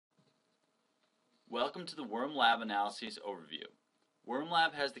Welcome to the WormLab Analyses overview.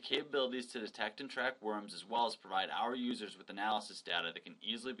 WormLab has the capabilities to detect and track worms as well as provide our users with analysis data that can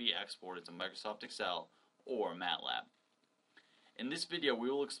easily be exported to Microsoft Excel or MATLAB. In this video, we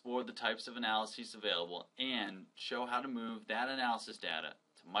will explore the types of analyses available and show how to move that analysis data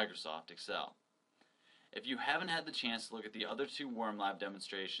to Microsoft Excel. If you haven't had the chance to look at the other two WormLab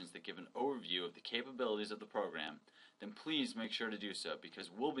demonstrations that give an overview of the capabilities of the program, then please make sure to do so because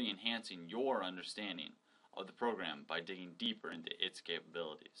we'll be enhancing your understanding of the program by digging deeper into its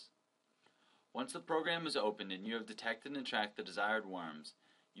capabilities. Once the program is opened and you have detected and tracked the desired worms,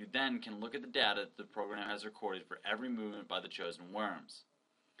 you then can look at the data that the program has recorded for every movement by the chosen worms.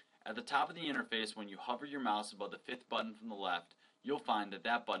 At the top of the interface, when you hover your mouse above the fifth button from the left, you'll find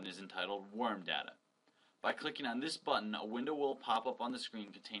that button is entitled Worm Data. By clicking on this button, a window will pop up on the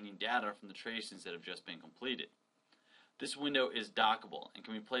screen containing data from the tracings that have just been completed. This window is dockable and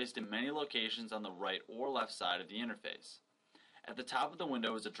can be placed in many locations on the right or left side of the interface. At the top of the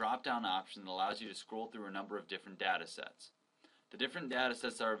window is a drop-down option that allows you to scroll through a number of different data sets. The different data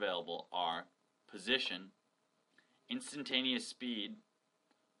sets that are available are position, instantaneous speed,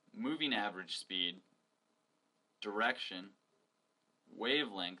 moving average speed, direction,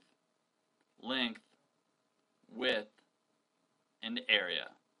 wavelength, length, width, and area.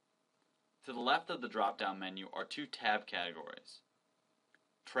 To the left of the drop-down menu are two tab categories: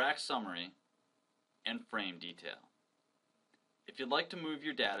 Track Summary and Frame Detail. If you'd like to move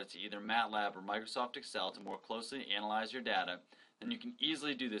your data to either MATLAB or Microsoft Excel to more closely analyze your data, then you can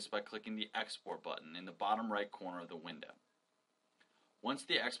easily do this by clicking the Export button in the bottom right corner of the window. Once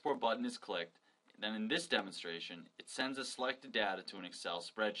the Export button is clicked, then in this demonstration, it sends the selected data to an Excel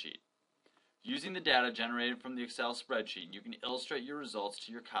spreadsheet. Using the data generated from the Excel spreadsheet, you can illustrate your results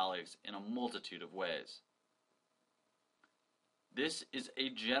to your colleagues in a multitude of ways. This is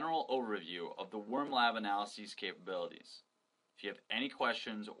a general overview of the WormLab analyses capabilities. If you have any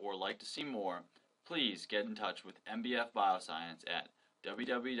questions or like to see more, please get in touch with MBF Bioscience at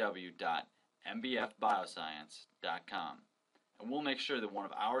www.mbfbioscience.com, and we'll make sure that one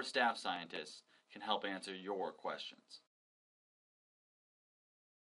of our staff scientists can help answer your questions.